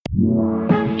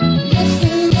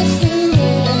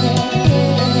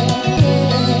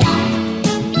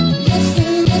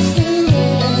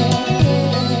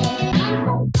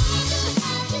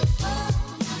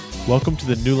Welcome to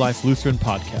the New Life Lutheran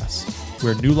Podcast,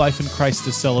 where new life in Christ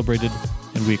is celebrated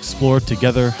and we explore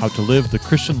together how to live the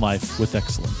Christian life with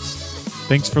excellence.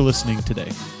 Thanks for listening today.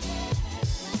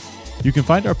 You can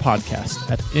find our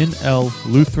podcast at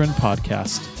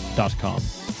nllutheranpodcast.com.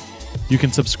 You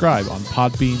can subscribe on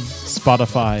Podbean,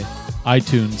 Spotify,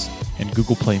 iTunes, and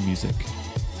Google Play Music.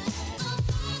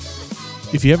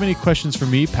 If you have any questions for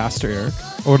me, Pastor Eric,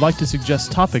 or would like to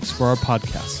suggest topics for our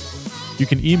podcast, you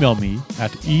can email me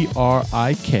at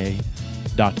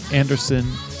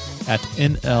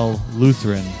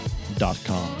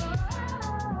erik.anderson@nllutheran.com.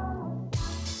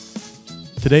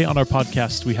 Today on our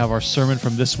podcast, we have our sermon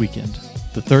from this weekend,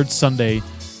 the third Sunday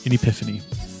in Epiphany.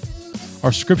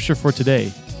 Our scripture for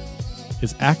today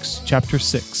is Acts chapter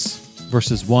 6,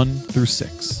 verses 1 through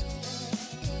 6.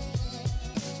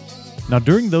 Now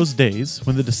during those days,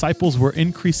 when the disciples were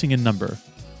increasing in number,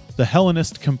 the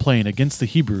Hellenists complained against the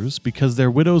Hebrews because their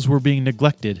widows were being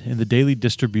neglected in the daily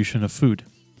distribution of food.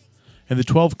 And the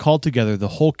 12 called together the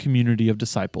whole community of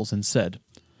disciples and said,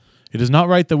 "It is not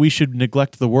right that we should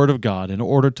neglect the word of God in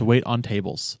order to wait on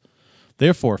tables.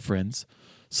 Therefore, friends,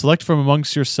 select from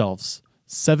amongst yourselves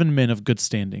 7 men of good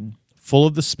standing, full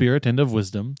of the Spirit and of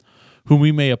wisdom, whom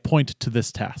we may appoint to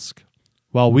this task,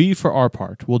 while we, for our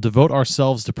part, will devote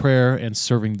ourselves to prayer and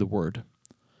serving the word."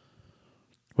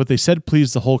 What they said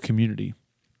pleased the whole community,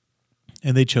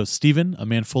 and they chose Stephen, a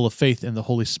man full of faith in the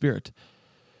Holy Spirit,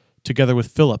 together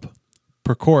with Philip,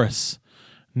 Prochorus,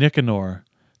 Nicanor,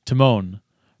 Timon,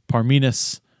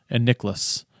 Parmenas, and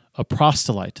Nicholas, a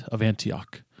proselyte of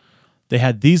Antioch. They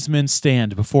had these men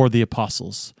stand before the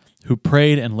apostles, who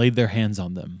prayed and laid their hands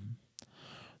on them.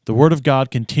 The word of God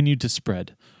continued to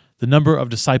spread. The number of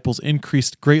disciples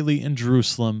increased greatly in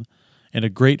Jerusalem, and a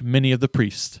great many of the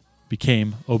priests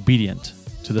became obedient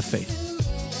to the faith.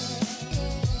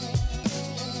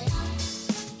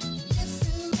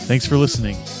 Thanks for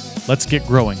listening. Let's get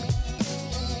growing.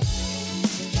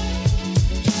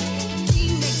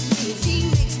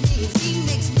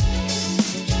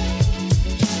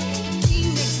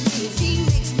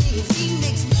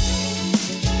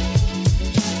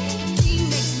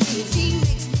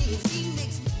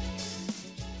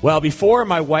 Well, before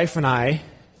my wife and I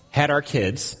had our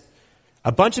kids,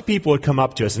 a bunch of people would come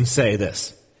up to us and say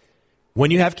this: when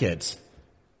you have kids,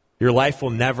 your life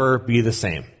will never be the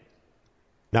same.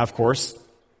 Now, of course,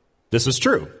 this is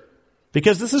true,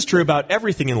 because this is true about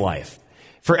everything in life.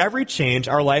 For every change,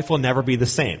 our life will never be the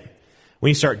same.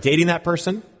 When you start dating that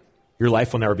person, your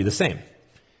life will never be the same.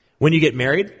 When you get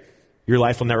married, your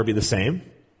life will never be the same.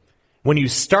 When you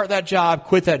start that job,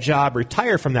 quit that job,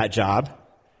 retire from that job,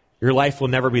 your life will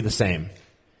never be the same.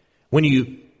 When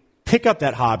you pick up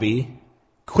that hobby,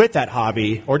 quit that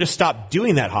hobby, or just stop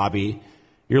doing that hobby,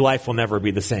 your life will never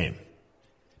be the same.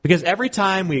 Because every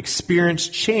time we experience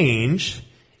change,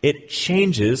 it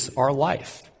changes our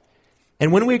life.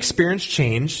 And when we experience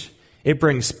change, it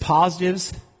brings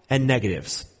positives and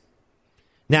negatives.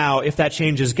 Now, if that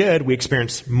change is good, we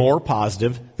experience more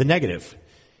positive than negative.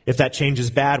 If that change is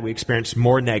bad, we experience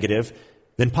more negative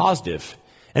than positive.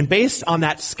 And based on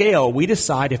that scale, we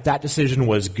decide if that decision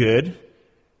was good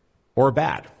or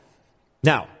bad.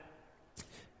 Now,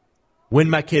 when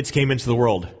my kids came into the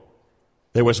world,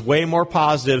 there was way more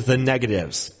positives than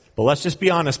negatives. But let's just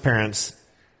be honest, parents.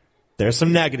 There's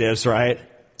some negatives, right?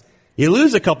 You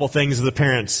lose a couple things as the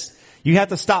parents. You have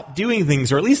to stop doing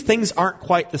things, or at least things aren't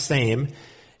quite the same.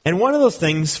 And one of those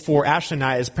things for Ashley and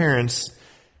I as parents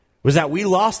was that we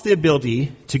lost the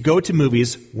ability to go to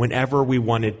movies whenever we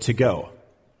wanted to go.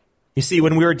 You see,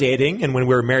 when we were dating and when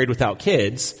we were married without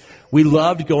kids, we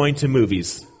loved going to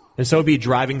movies. And so we'd be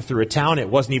driving through a town. It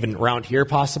wasn't even around here,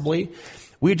 possibly.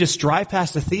 We'd just drive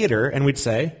past a theater and we'd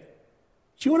say,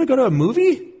 "Do you want to go to a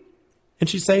movie?" And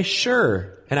she'd say, "Sure."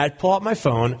 And I'd pull out my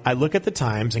phone, I'd look at the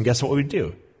times, and guess what we'd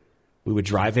do? We would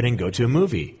drive in and go to a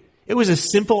movie. It was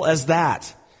as simple as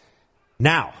that.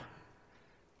 Now,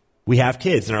 we have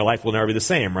kids and our life will never be the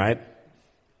same, right?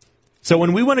 So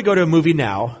when we want to go to a movie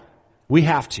now, we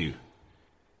have to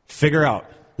figure out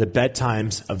the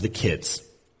bedtimes of the kids.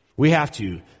 We have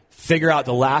to figure out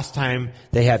the last time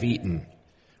they have eaten.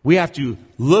 We have to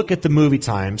look at the movie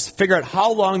times, figure out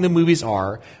how long the movies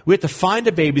are. We have to find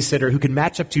a babysitter who can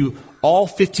match up to all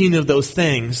 15 of those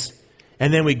things.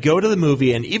 And then we go to the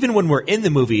movie, and even when we're in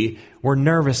the movie, we're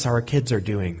nervous how our kids are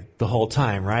doing the whole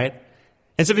time, right?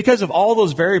 And so because of all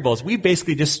those variables, we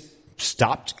basically just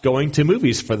stopped going to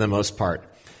movies for the most part.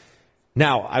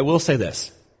 Now, I will say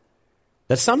this,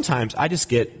 that sometimes I just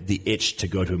get the itch to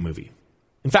go to a movie.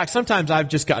 In fact, sometimes I've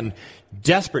just gotten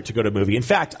desperate to go to a movie. In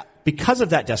fact, because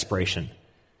of that desperation,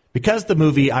 because the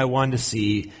movie I wanted to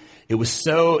see it was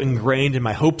so ingrained in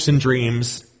my hopes and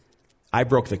dreams, I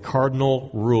broke the cardinal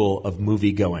rule of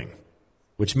movie going,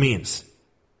 which means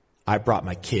I brought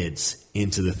my kids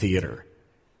into the theater.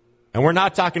 And we're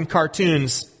not talking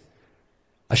cartoons.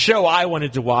 A show I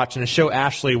wanted to watch and a show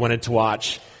Ashley wanted to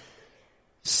watch,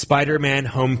 Spider-Man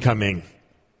Homecoming.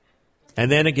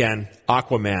 And then again,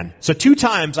 Aquaman. So 2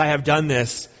 times I have done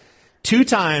this. 2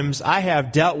 times I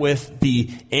have dealt with the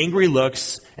angry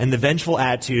looks and the vengeful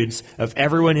attitudes of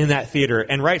everyone in that theater,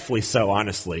 and rightfully so,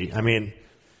 honestly. I mean,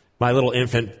 my little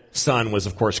infant son was,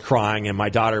 of course, crying, and my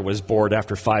daughter was bored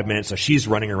after 5 minutes, so she's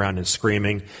running around and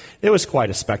screaming. It was quite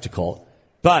a spectacle.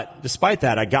 But despite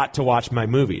that, I got to watch my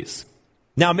movies.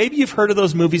 Now, maybe you've heard of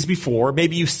those movies before.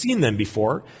 Maybe you've seen them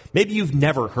before. Maybe you've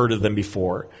never heard of them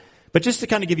before. But just to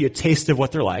kind of give you a taste of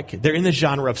what they're like, they're in the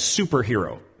genre of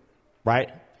superhero, right?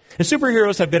 And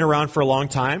superheroes have been around for a long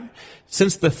time.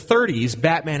 Since the 30s,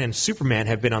 Batman and Superman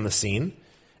have been on the scene.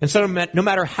 And so no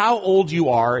matter how old you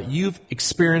are, you've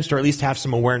experienced or at least have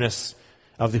some awareness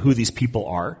of who these people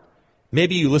are.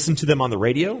 Maybe you listen to them on the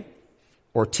radio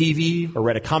or TV or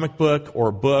read a comic book or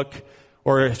a book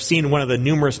or have seen one of the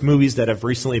numerous movies that have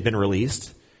recently been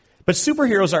released. But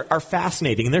superheroes are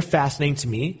fascinating, and they're fascinating to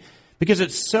me because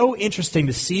it's so interesting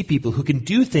to see people who can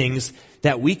do things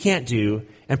that we can't do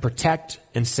and protect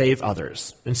and save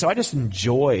others. And so I just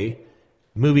enjoy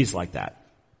movies like that.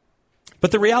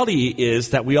 But the reality is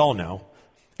that we all know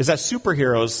is that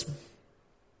superheroes,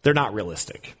 they're not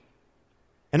realistic.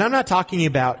 And I'm not talking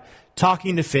about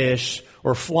talking to fish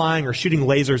or flying or shooting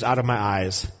lasers out of my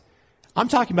eyes. I'm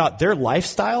talking about their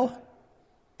lifestyle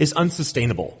is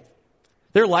unsustainable.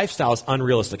 Their lifestyle is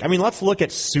unrealistic. I mean, let's look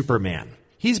at Superman.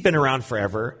 He's been around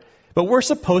forever, but we're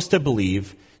supposed to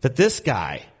believe that this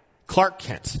guy, Clark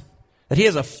Kent, that he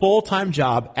has a full-time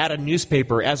job at a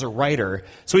newspaper as a writer,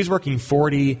 so he's working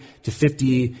 40 to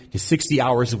 50 to 60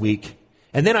 hours a week.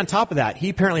 And then on top of that, he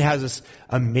apparently has this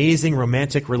amazing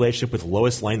romantic relationship with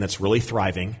Lois Lane that's really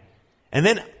thriving. And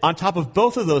then on top of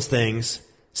both of those things,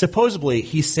 supposedly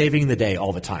he's saving the day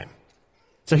all the time.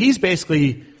 So he's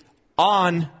basically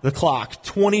on the clock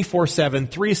 24/7,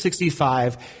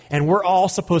 365, and we're all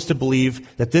supposed to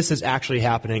believe that this is actually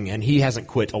happening and he hasn't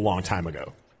quit a long time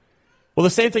ago. Well, the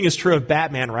same thing is true of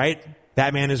Batman, right?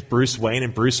 Batman is Bruce Wayne,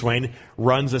 and Bruce Wayne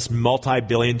runs this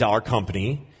multi-billion-dollar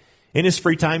company. In his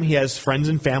free time, he has friends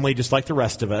and family just like the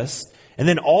rest of us. And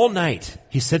then all night,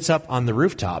 he sits up on the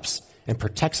rooftops and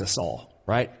protects us all,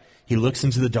 right? He looks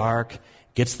into the dark,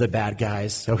 gets the bad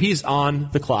guys. So he's on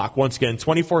the clock, once again,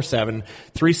 24/7,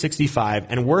 365,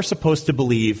 and we're supposed to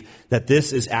believe that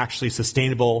this is actually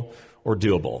sustainable or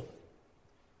doable.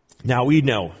 Now, we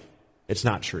know it's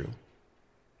not true.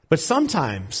 But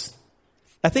sometimes,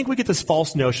 I think we get this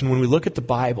false notion when we look at the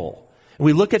Bible, and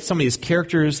we look at some of these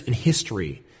characters in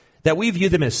history, that we view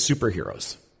them as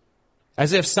superheroes.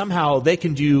 As if somehow they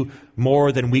can do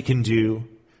more than we can do,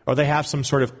 or they have some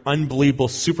sort of unbelievable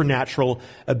supernatural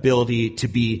ability to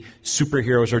be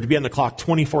superheroes, or to be on the clock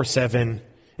 24/7,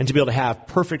 and to be able to have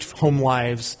perfect home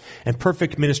lives and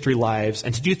perfect ministry lives,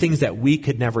 and to do things that we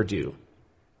could never do.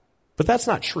 But that's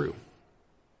not true.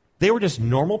 They were just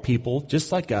normal people,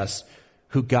 just like us,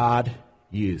 who God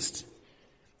used.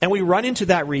 And we run into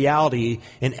that reality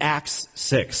in Acts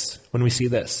 6 when we see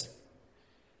this.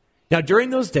 Now, during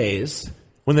those days,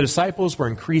 when the disciples were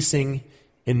increasing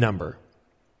in number.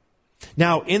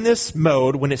 Now, in this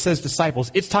mode, when it says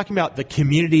disciples, it's talking about the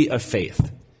community of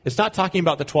faith. It's not talking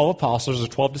about the 12 apostles or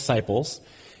 12 disciples.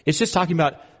 It's just talking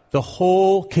about the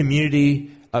whole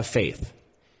community of faith.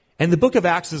 And the book of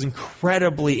Acts is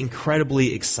incredibly,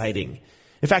 incredibly exciting.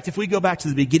 In fact, if we go back to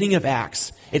the beginning of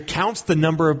Acts, it counts the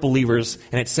number of believers,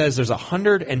 and it says there's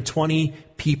 120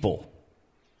 people.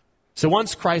 So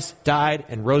once Christ died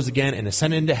and rose again and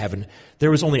ascended into heaven, there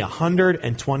was only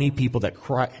 120 people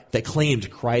that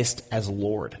claimed Christ as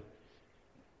Lord.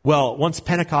 Well, once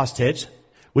Pentecost hit,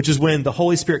 which is when the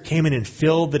Holy Spirit came in and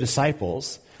filled the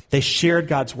disciples, they shared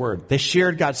God's word. They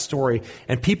shared God's story,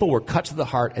 and people were cut to the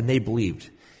heart, and they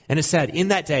believed. And it said, in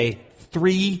that day,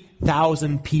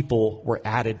 3,000 people were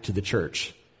added to the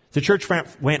church. The church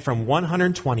went from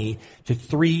 120 to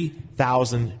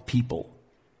 3,000 people.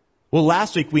 Well,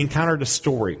 last week we encountered a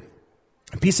story,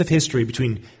 a piece of history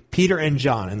between Peter and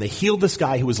John, and they healed this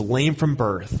guy who was lame from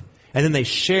birth. And then they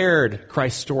shared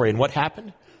Christ's story. And what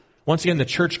happened? Once again, the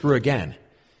church grew again.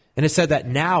 And it said that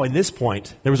now, in this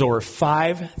point, there was over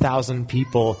 5,000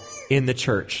 people in the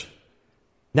church.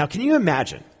 Now, can you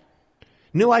imagine?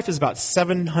 New Life is about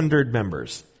 700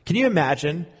 members. Can you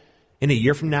imagine in a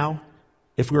year from now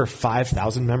if we were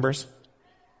 5,000 members?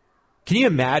 Can you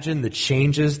imagine the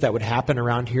changes that would happen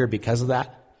around here because of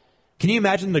that? Can you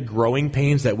imagine the growing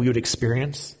pains that we would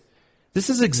experience? This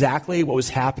is exactly what was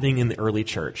happening in the early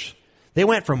church. They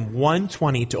went from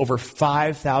 120 to over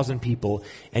 5,000 people,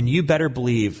 and you better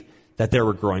believe that there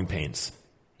were growing pains.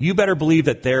 You better believe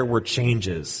that there were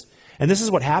changes. And this is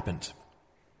what happened.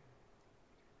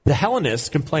 The Hellenists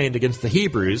complained against the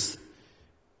Hebrews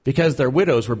because their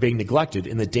widows were being neglected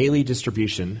in the daily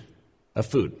distribution of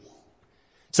food.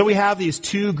 So we have these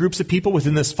two groups of people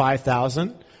within this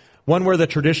 5,000. One were the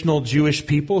traditional Jewish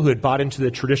people who had bought into the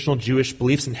traditional Jewish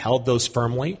beliefs and held those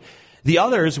firmly. The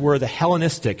others were the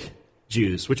Hellenistic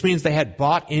Jews, which means they had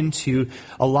bought into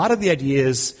a lot of the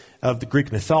ideas of the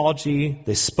Greek mythology.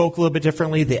 They spoke a little bit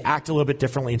differently. They act a little bit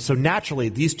differently. And so naturally,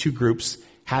 these two groups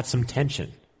had some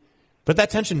tension. But that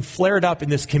tension flared up in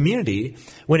this community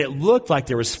when it looked like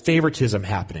there was favoritism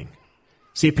happening.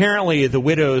 See, apparently the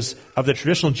widows of the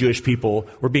traditional Jewish people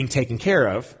were being taken care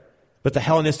of, but the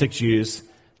Hellenistic Jews,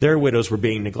 their widows were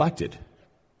being neglected.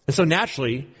 And so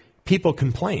naturally, people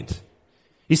complained.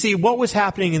 You see, what was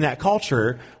happening in that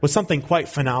culture was something quite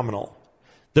phenomenal.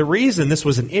 The reason this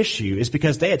was an issue is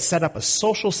because they had set up a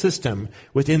social system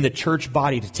within the church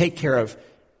body to take care of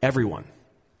everyone.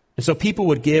 And so people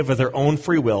would give of their own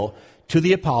free will to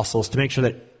the apostles to make sure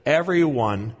that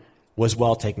everyone was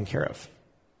well taken care of.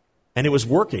 And it was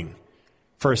working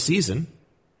for a season.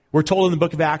 We're told in the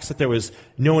book of Acts that there was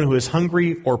no one who was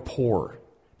hungry or poor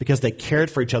because they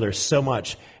cared for each other so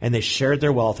much and they shared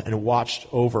their wealth and watched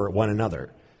over one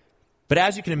another. But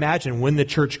as you can imagine, when the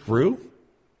church grew,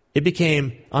 it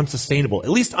became unsustainable, at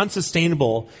least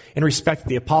unsustainable in respect that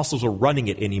the apostles were running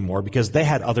it anymore because they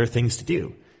had other things to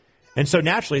do. And so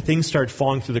naturally, things started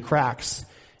falling through the cracks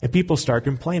and people started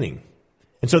complaining.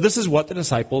 And so this is what the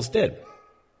disciples did.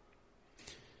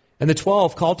 And the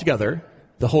 12 called together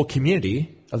the whole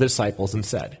community of the disciples and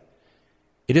said,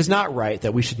 "It is not right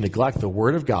that we should neglect the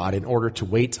word of God in order to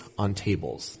wait on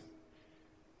tables."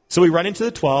 So we run into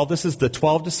the 12. This is the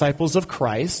 12 disciples of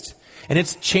Christ. And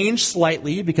it's changed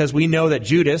slightly because we know that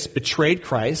Judas betrayed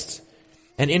Christ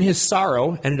and in his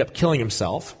sorrow ended up killing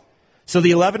himself. So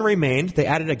the 11 remained. They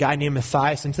added a guy named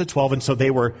Matthias into the 12, and so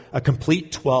they were a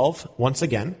complete 12 once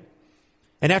again.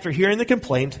 And after hearing the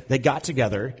complaint, they got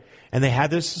together and they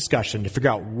had this discussion to figure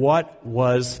out what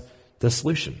was the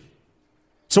solution.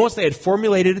 So once they had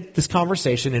formulated this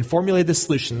conversation and formulated this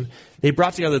solution, they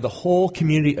brought together the whole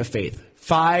community of faith,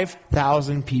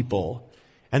 5,000 people.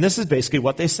 And this is basically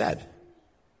what they said.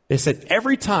 They said,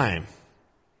 every time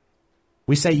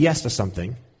we say yes to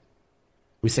something,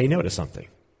 we say no to something.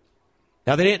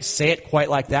 Now, they didn't say it quite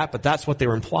like that, but that's what they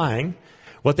were implying.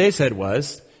 What they said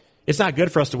was, it's not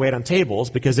good for us to wait on tables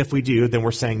because if we do, then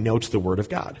we're saying no to the word of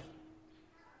God.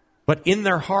 But in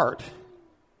their heart,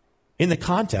 in the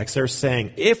context, they're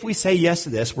saying, if we say yes to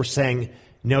this, we're saying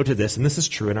no to this. And this is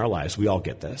true in our lives. We all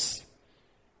get this.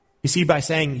 You see, by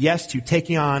saying yes to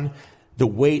taking on the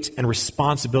weight and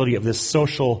responsibility of this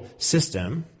social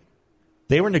system,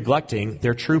 they were neglecting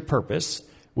their true purpose,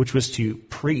 which was to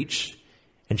preach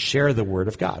and share the word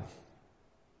of God.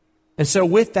 And so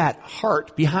with that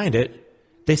heart behind it,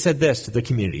 they said this to the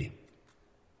community.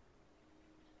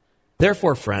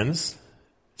 "Therefore, friends,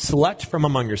 select from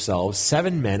among yourselves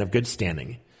 7 men of good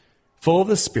standing, full of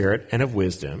the Spirit and of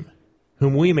wisdom,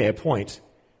 whom we may appoint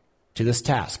to this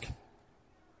task."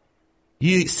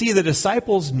 You see, the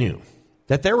disciples knew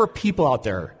that there were people out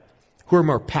there who were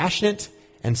more passionate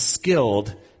and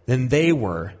skilled than they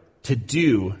were to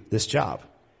do this job,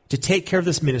 to take care of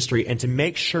this ministry and to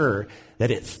make sure that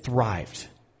it thrived.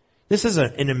 This is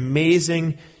an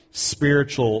amazing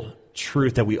spiritual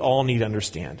truth that we all need to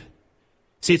understand.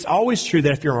 See, it's always true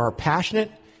that if you're more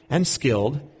passionate and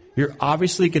skilled, you're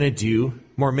obviously going to do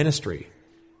more ministry.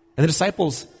 And the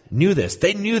disciples knew this.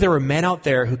 They knew there were men out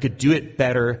there who could do it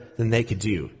better than they could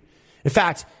do. In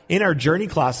fact, in our journey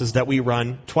classes that we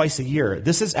run twice a year,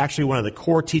 this is actually one of the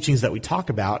core teachings that we talk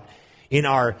about in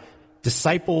our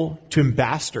disciple to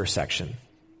ambassador section.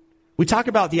 We talk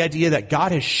about the idea that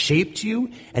God has shaped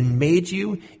you and made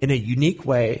you in a unique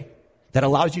way that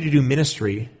allows you to do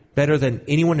ministry better than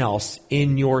anyone else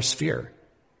in your sphere,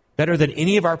 better than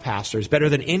any of our pastors, better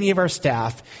than any of our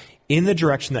staff in the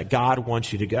direction that God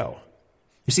wants you to go.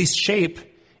 You see, SHAPE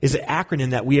is an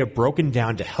acronym that we have broken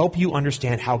down to help you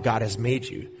understand how God has made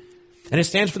you. And it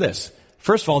stands for this.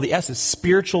 First of all, the S is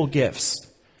spiritual gifts.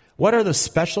 What are the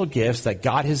special gifts that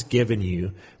God has given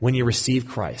you when you receive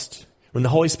Christ? When the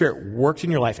Holy Spirit worked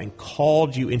in your life and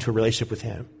called you into a relationship with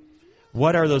Him?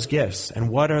 What are those gifts and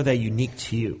what are they unique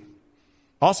to you?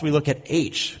 Also, we look at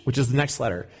H, which is the next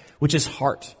letter, which is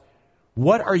heart.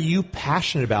 What are you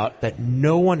passionate about that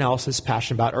no one else is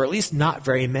passionate about, or at least not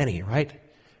very many, right?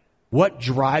 What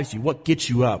drives you? What gets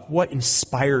you up? What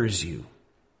inspires you?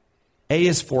 A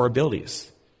is for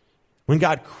abilities. When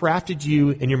God crafted you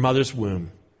in your mother's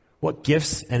womb, what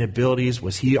gifts and abilities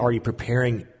was he already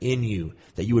preparing in you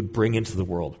that you would bring into the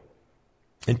world?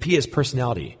 And P is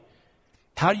personality.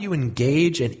 How do you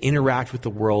engage and interact with the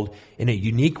world in a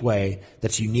unique way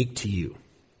that's unique to you?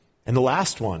 And the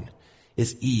last one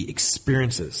is E,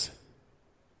 experiences.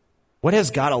 What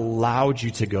has God allowed you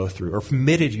to go through or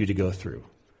permitted you to go through?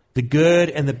 The good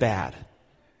and the bad.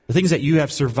 The things that you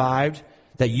have survived,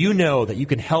 that you know that you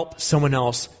can help someone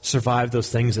else survive those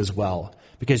things as well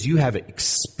because you have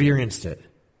experienced it.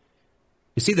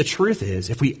 You see, the truth is,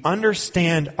 if we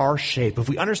understand our shape, if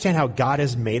we understand how God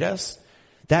has made us,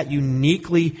 that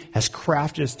uniquely has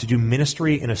crafted us to do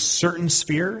ministry in a certain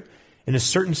sphere, in a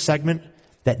certain segment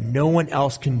that no one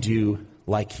else can do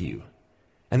like you.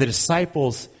 And the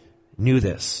disciples knew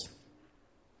this.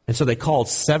 And so they called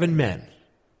 7 men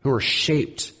who were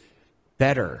shaped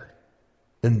better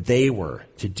than they were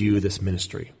to do this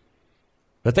ministry.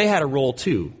 But they had a role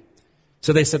too.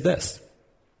 So they said this: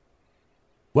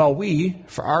 well, we,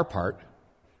 for our part,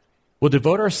 will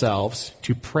devote ourselves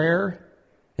to prayer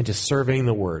and to serving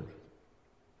the word.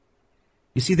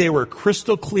 You see, they were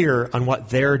crystal clear on what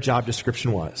their job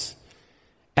description was.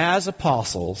 As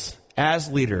apostles,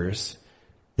 as leaders,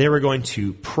 they were going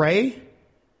to pray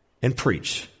and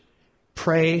preach.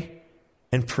 Pray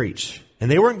and preach. And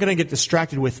they weren't going to get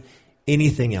distracted with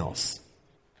anything else.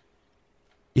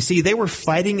 You see, they were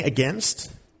fighting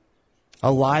against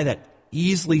a lie that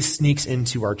easily sneaks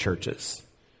into our churches.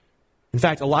 In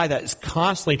fact, a lie that is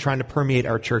constantly trying to permeate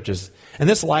our churches. And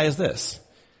this lie is this: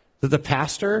 that the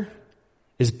pastor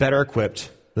is better equipped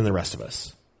than the rest of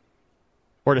us.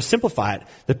 Or to simplify it,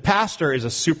 the pastor is a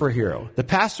superhero. The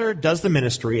pastor does the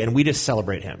ministry and we just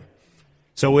celebrate him.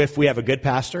 So if we have a good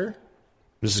pastor,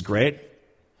 this is great.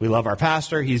 We love our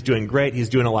pastor. He's doing great. He's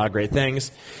doing a lot of great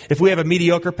things. If we have a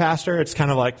mediocre pastor, it's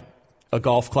kind of like a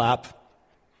golf clap.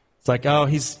 It's like, oh,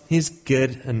 he's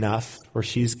good enough, or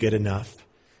she's good enough.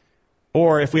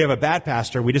 Or if we have a bad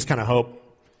pastor, we just kind of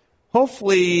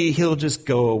hopefully he'll just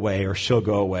go away or she'll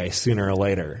go away sooner or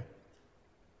later.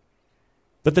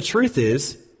 But the truth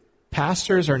is,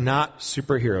 pastors are not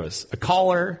superheroes. A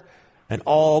collar, an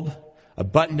alb, a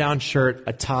button-down shirt,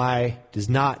 a tie does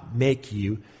not make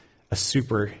you a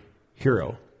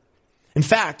superhero. In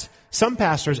fact, some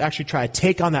pastors actually try to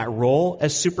take on that role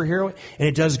as superhero, and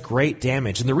it does great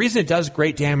damage. And the reason it does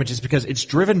great damage is because it's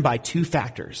driven by 2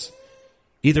 factors.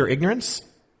 Either ignorance,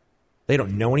 they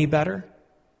don't know any better.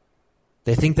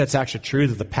 They think that's actually true,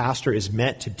 that the pastor is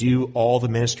meant to do all the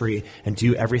ministry and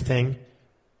do everything.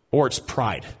 Or it's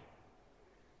pride.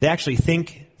 They actually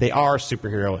think they are a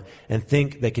superhero and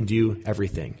think they can do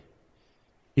everything.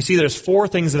 You see, there's 4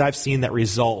 things that I've seen that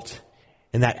result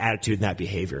in that attitude and that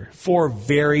behavior. 4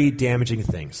 very damaging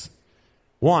things.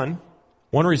 One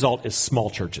result is small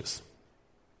churches.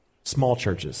 Small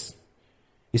churches.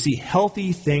 You see,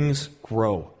 healthy things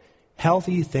grow.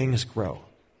 Healthy things grow.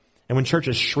 And when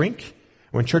churches shrink,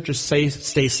 when churches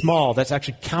stay small, that's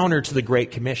actually counter to the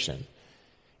Great Commission.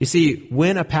 You see,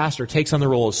 when a pastor takes on the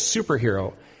role of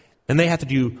superhero, and they have to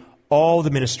do all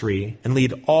the ministry and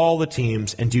lead all the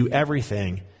teams and do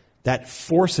everything, that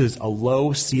forces a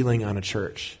low ceiling on a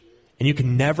church. And you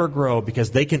can never grow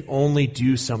because they can only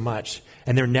do so much.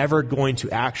 And they're never going to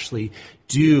actually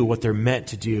do what they're meant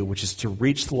to do, which is to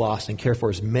reach the lost and care for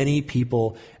as many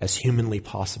people as humanly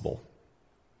possible.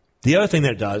 The other thing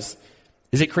that it does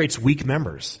is it creates weak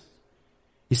members.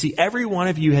 You see, every one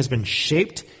of you has been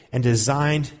shaped and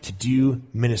designed to do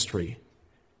ministry.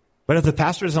 But if the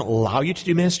pastor doesn't allow you to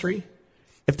do ministry,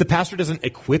 if the pastor doesn't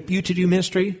equip you to do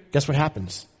ministry, guess what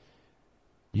happens?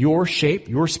 Your shape,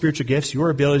 your spiritual gifts, your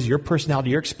abilities, your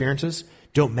personality, your experiences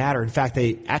don't matter. In fact,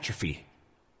 they atrophy.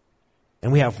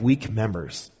 And we have weak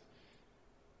members.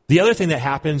 The other thing that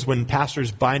happens when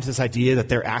pastors buy into this idea that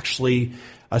they're actually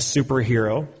a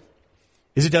superhero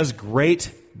is it does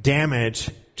great damage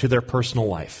to their personal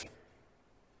life.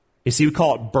 You see, we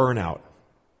call it burnout.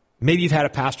 Maybe you've had a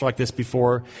pastor like this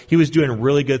before. He was doing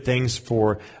really good things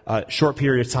for a short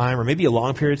period of time or maybe a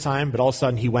long period of time, but all of a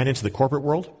sudden he went into the corporate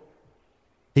world.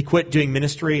 He quit doing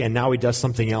ministry and now he does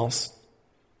something else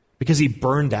because he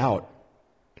burned out.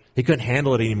 He couldn't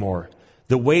handle it anymore.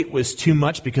 The weight was too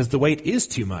much because the weight is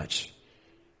too much.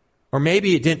 Or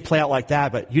maybe it didn't play out like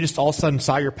that, but you just all of a sudden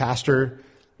saw your pastor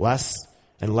less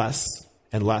and less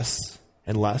and less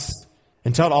and less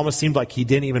until it almost seemed like he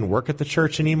didn't even work at the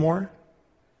church anymore.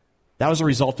 That was a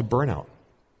result of burnout.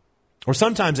 Or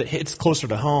sometimes it hits closer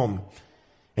to home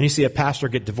and you see a pastor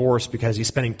get divorced because he's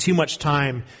spending too much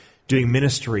time doing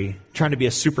ministry, trying to be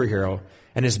a superhero,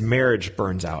 and his marriage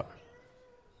burns out.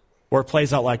 Or it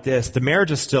plays out like this. The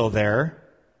marriage is still there,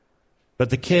 but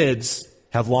the kids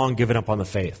have long given up on the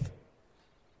faith.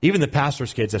 Even the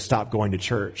pastor's kids have stopped going to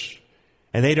church,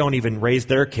 and they don't even raise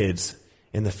their kids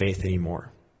in the faith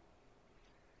anymore.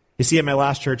 You see, at my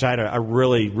last church, I had a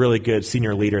really, really good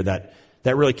senior leader that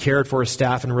really cared for his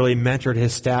staff and really mentored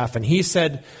his staff. And he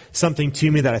said something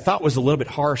to me that I thought was a little bit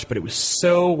harsh, but it was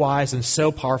so wise and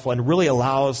so powerful and really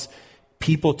allows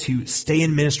people to stay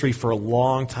in ministry for a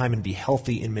long time and be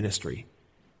healthy in ministry.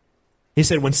 He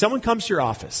said, when someone comes to your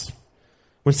office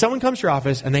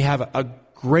and they have a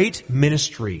great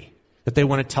ministry that they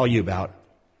want to tell you about,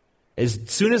 as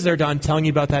soon as they're done telling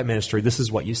you about that ministry, this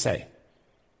is what you say.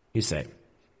 You say,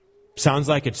 sounds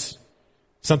like it's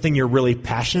something you're really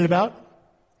passionate about.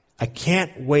 I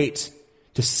can't wait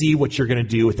to see what you're going to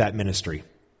do with that ministry.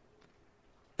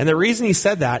 And the reason he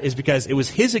said that is because it was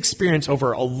his experience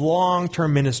over a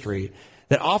long-term ministry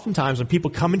that oftentimes when people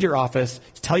come into your office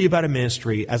to tell you about a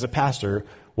ministry as a pastor,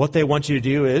 what they want you to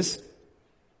do is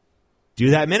do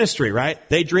that ministry, right?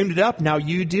 They dreamed it up, now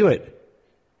you do it.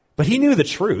 But he knew the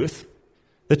truth.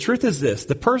 The truth is this: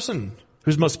 the person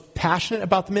who's most passionate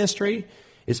about the ministry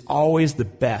is always the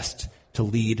best to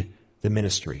lead the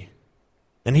ministry.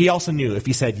 And he also knew if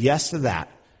he said yes to that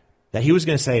he was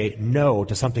going to say no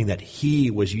to something that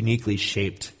he was uniquely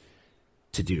shaped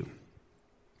to do.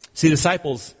 See, the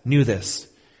disciples knew this.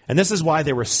 And this is why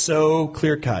they were so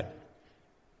clear-cut.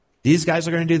 These guys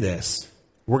are going to do this.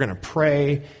 We're going to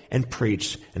pray and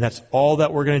preach, and that's all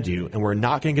that we're going to do, and we're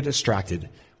not going to get distracted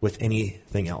with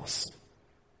anything else.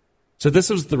 So this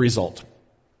was the result.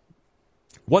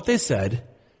 What they said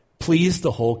pleased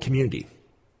the whole community.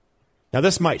 Now,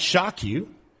 this might shock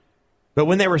you, but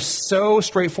when they were so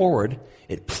straightforward,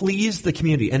 it pleased the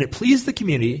community. And it pleased the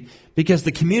community because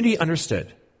the community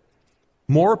understood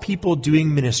more people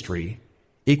doing ministry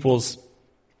equals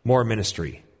more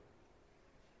ministry.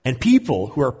 And people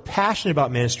who are passionate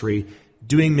about ministry,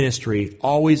 doing ministry,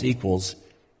 always equals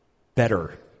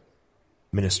better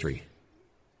ministry.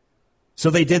 So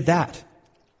they did that.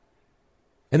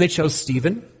 And they chose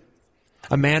Stephen,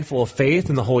 a man full of faith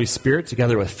in the Holy Spirit,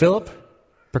 together with Philip,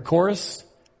 Prochorus,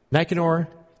 Nicanor,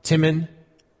 Timon,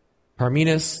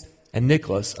 Parmenas, and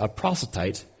Nicholas, a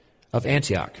proselyte of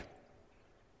Antioch.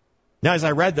 Now, as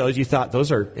I read those, you thought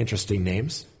those are interesting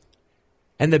names.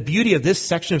 And the beauty of this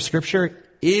section of Scripture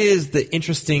is the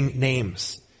interesting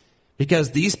names,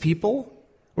 because these people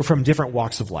were from different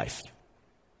walks of life.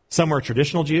 Some were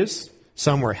traditional Jews,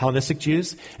 some were Hellenistic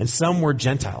Jews, and some were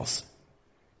Gentiles.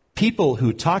 People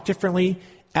who talk differently,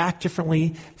 act differently,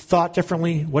 thought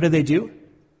differently. What did they do?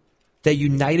 They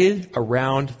united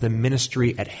around the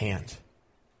ministry at hand.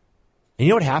 And you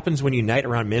know what happens when you unite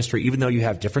around ministry, even though you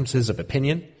have differences of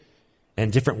opinion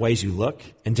and different ways you look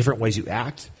and different ways you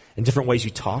act and different ways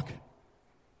you talk?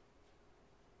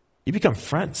 You become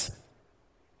friends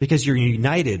because you're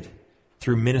united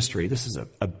through ministry. This is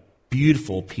a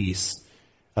beautiful piece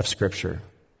of Scripture.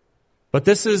 But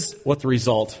this is what the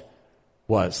result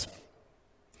was.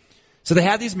 So they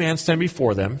had these men stand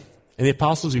before them, and the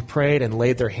apostles who prayed and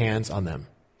laid their hands on them.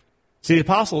 See, the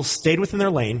apostles stayed within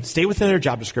their lane, stayed within their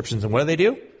job descriptions, and what did they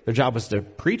do? Their job was to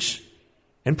preach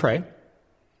and pray.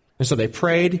 And so they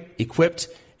prayed, equipped,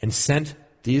 and sent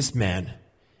these men.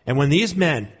 And when these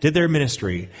men did their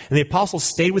ministry, and the apostles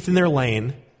stayed within their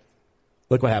lane,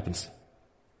 look what happens.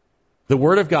 The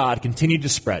word of God continued to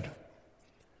spread.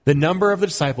 The number of the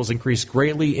disciples increased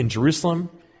greatly in Jerusalem,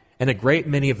 and a great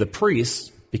many of the priests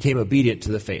became obedient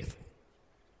to the faith.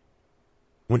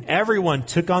 When everyone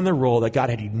took on the role that God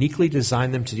had uniquely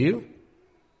designed them to do,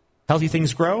 healthy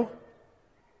things grow,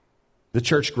 the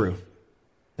church grew.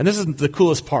 And this is the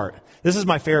coolest part. This is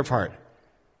my favorite part.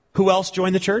 Who else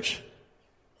joined the church?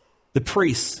 The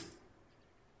priests.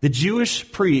 The Jewish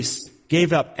priests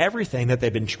gave up everything that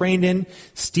they'd been trained in,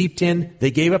 steeped in.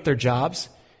 They gave up their jobs,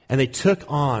 and they took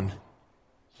on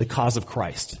the cause of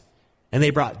Christ. And they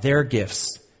brought their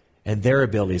gifts and their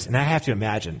abilities. And I have to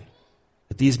imagine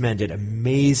that these men did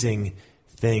amazing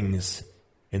things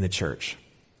in the church.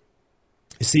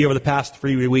 You see, over the past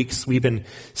 3 weeks, we've been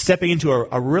stepping into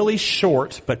a really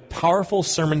short but powerful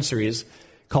sermon series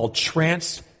called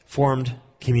Transformed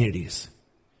Communities.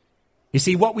 You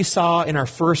see, what we saw in our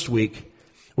first week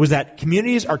was that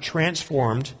communities are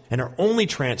transformed and are only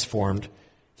transformed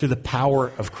through the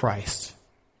power of Christ.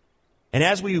 And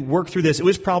as we work through this, it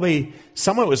was probably,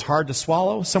 some of it was hard to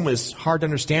swallow, some was hard to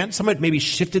understand, some of it maybe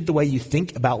shifted the way you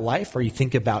think about life or you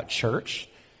think about church,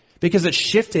 because it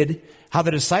shifted how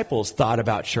the disciples thought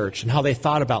about church and how they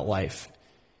thought about life.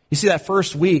 You see, that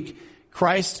first week,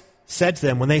 Christ said to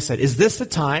them when they said, "Is this the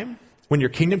time when your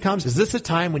kingdom comes? Is this the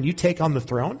time when you take on the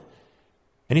throne?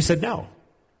 And he said, no.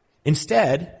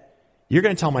 Instead, you're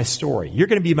going to tell my story. You're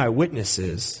going to be my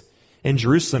witnesses in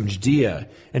Jerusalem, Judea,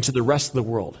 and to the rest of the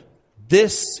world.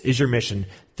 This is your mission.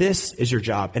 This is your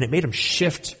job. And it made them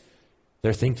shift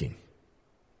their thinking.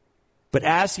 But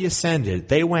as he ascended,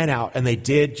 they went out and they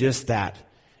did just that.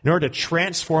 In order to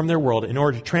transform their world, in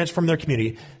order to transform their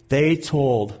community, they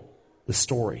told the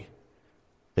story.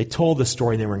 They told the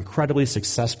story and they were incredibly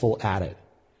successful at it.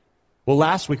 Well,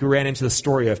 last week we ran into the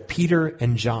story of Peter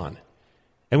and John.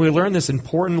 And we learned this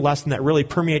important lesson that really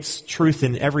permeates truth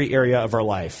in every area of our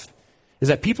life, is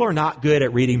that people are not good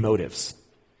at reading motives.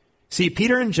 See,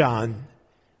 Peter and John,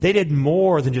 they did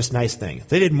more than just nice things.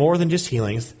 They did more than just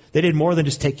healings. They did more than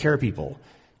just take care of people.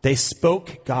 They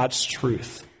spoke God's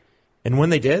truth. And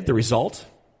when they did, the result?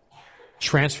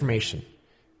 Transformation.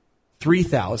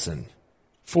 3,000,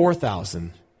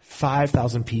 4,000,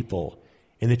 5,000 people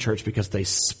in the church because they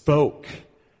spoke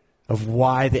of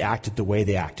why they acted the way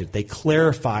they acted. They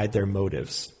clarified their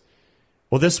motives.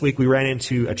 Well, this week we ran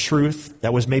into a truth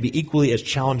that was maybe equally as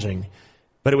challenging,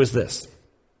 but it was this.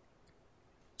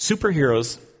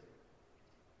 Superheroes,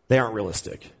 they aren't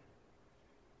realistic.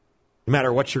 No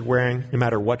matter what you're wearing, no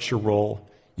matter what your role,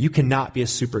 you cannot be a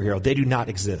superhero. They do not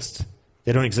exist.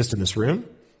 They don't exist in this room.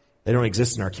 They don't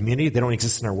exist in our community. They don't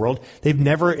exist in our world. They've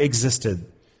never existed.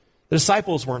 The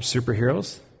disciples weren't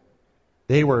superheroes.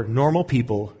 They were normal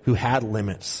people who had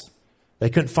limits. They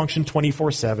couldn't function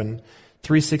 24/7,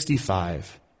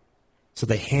 365. So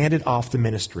they handed off the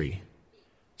ministry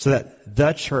so that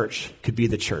the church could be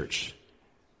the church.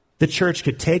 The church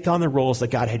could take on the roles that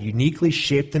God had uniquely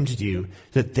shaped them to do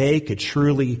so that they could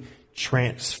truly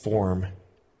transform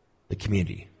the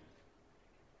community.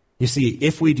 You see,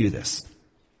 if we do this,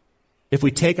 if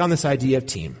we take on this idea of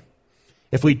team,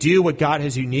 if we do what God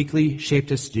has uniquely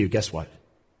shaped us to do, guess what?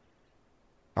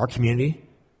 Our community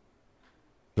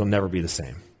will never be the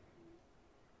same.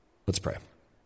 Let's pray.